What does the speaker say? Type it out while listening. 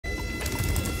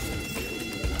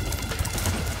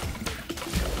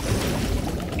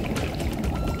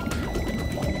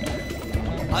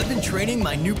I've been training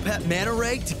my new pet Manta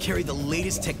Ray to carry the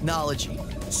latest technology.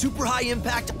 Super high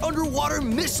impact underwater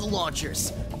missile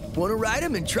launchers. Wanna ride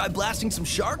him and try blasting some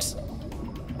sharks?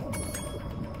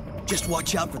 Just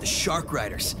watch out for the Shark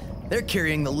Riders. They're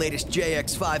carrying the latest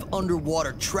JX-5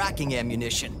 underwater tracking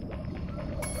ammunition.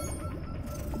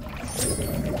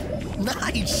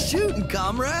 Nice shooting,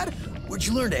 comrade! Where'd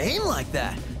you learn to aim like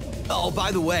that? Oh,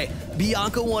 by the way,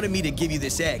 Bianca wanted me to give you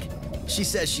this egg. She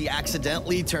says she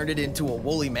accidentally turned it into a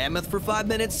woolly mammoth for 5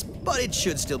 minutes, but it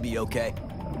should still be okay.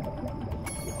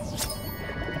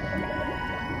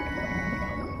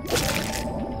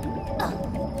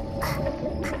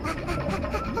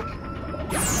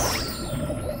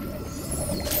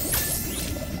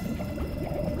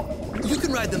 You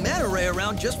can ride the Manta Ray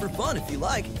around just for fun if you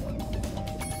like.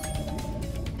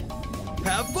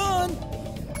 Have fun!